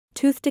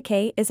Tooth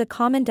decay is a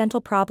common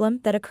dental problem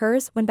that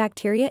occurs when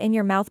bacteria in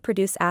your mouth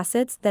produce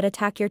acids that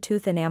attack your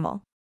tooth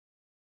enamel.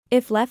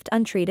 If left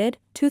untreated,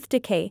 tooth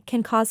decay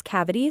can cause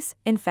cavities,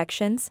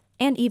 infections,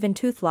 and even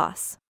tooth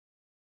loss.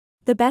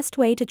 The best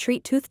way to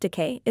treat tooth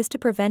decay is to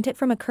prevent it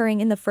from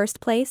occurring in the first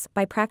place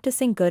by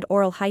practicing good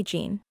oral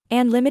hygiene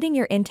and limiting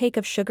your intake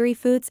of sugary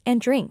foods and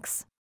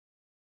drinks.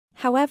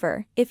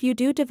 However, if you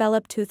do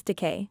develop tooth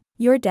decay,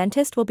 your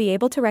dentist will be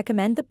able to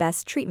recommend the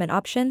best treatment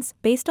options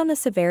based on the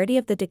severity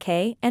of the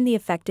decay and the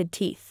affected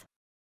teeth.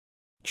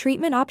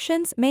 Treatment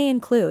options may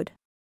include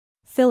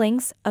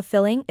fillings. A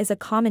filling is a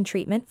common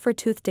treatment for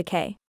tooth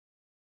decay.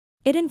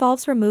 It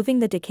involves removing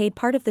the decayed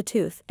part of the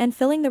tooth and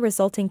filling the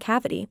resulting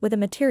cavity with a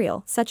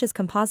material such as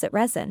composite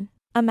resin,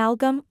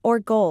 amalgam, or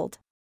gold.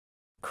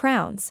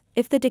 Crowns.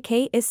 If the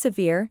decay is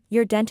severe,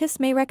 your dentist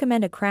may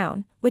recommend a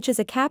crown, which is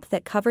a cap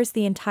that covers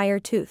the entire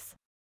tooth.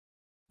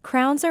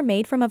 Crowns are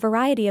made from a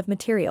variety of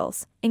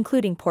materials,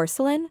 including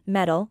porcelain,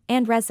 metal,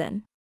 and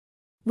resin.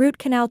 Root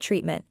canal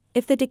treatment.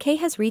 If the decay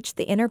has reached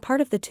the inner part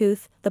of the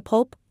tooth, the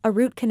pulp, a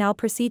root canal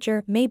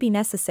procedure may be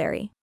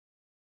necessary.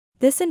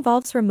 This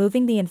involves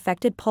removing the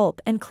infected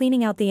pulp and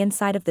cleaning out the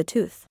inside of the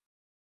tooth.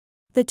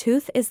 The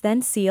tooth is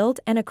then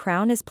sealed and a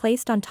crown is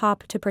placed on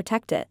top to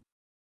protect it.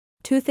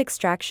 Tooth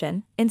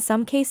extraction. In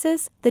some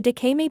cases, the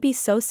decay may be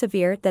so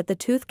severe that the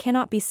tooth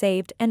cannot be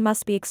saved and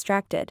must be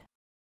extracted.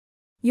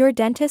 Your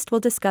dentist will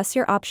discuss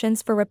your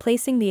options for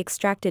replacing the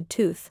extracted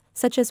tooth,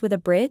 such as with a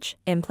bridge,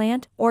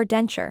 implant, or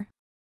denture.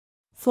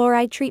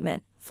 Fluoride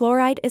treatment.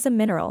 Fluoride is a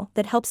mineral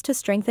that helps to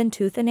strengthen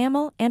tooth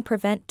enamel and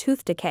prevent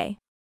tooth decay.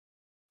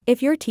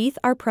 If your teeth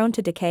are prone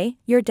to decay,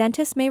 your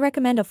dentist may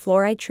recommend a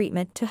fluoride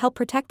treatment to help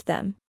protect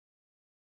them.